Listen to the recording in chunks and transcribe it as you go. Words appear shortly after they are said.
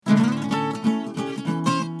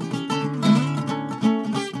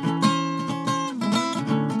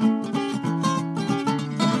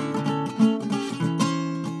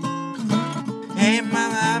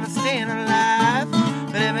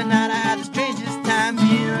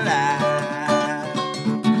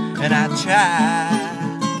try.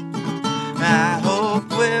 I hope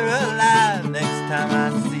we're alive next time I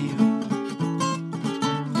see you.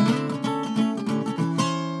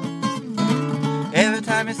 Every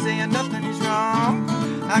time you say nothing is wrong,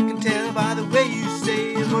 I can tell by the way you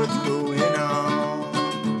say what's going on.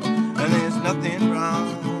 And there's nothing wrong.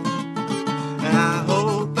 And I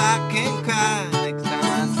hope I can cry next time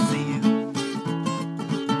I see you.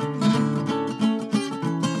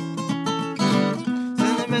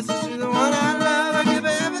 Send a message to the one I love. I give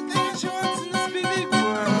her everything she wants in this big, big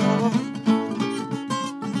world.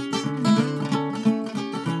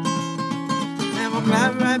 And we'll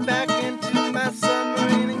climb right back into my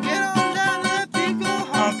submarine and get on down to that big old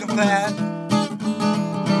hunk of fat.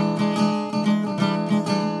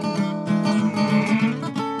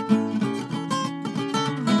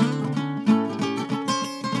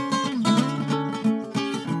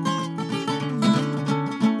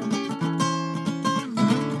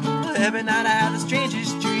 Every night I have the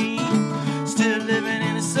strangest dream, still living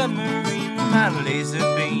in a submarine with my laser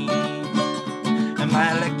beam and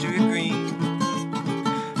my electric green.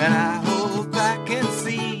 And I hope I can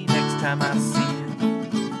see next time I see you.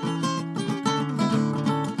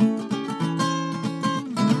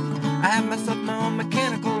 I have myself my own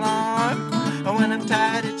mechanical arm, and when I'm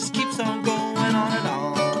tired it just keeps on going on and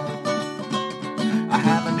on. I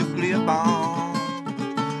have a nuclear bomb,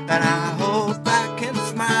 and I hope I can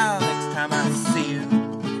smile next time I see you.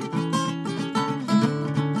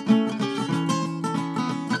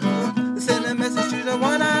 Send a message to the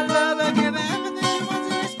one I love. I give her everything she wants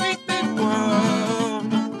in this big, big world.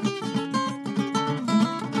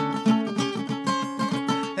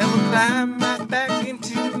 And we'll climb right back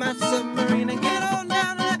into my submarine and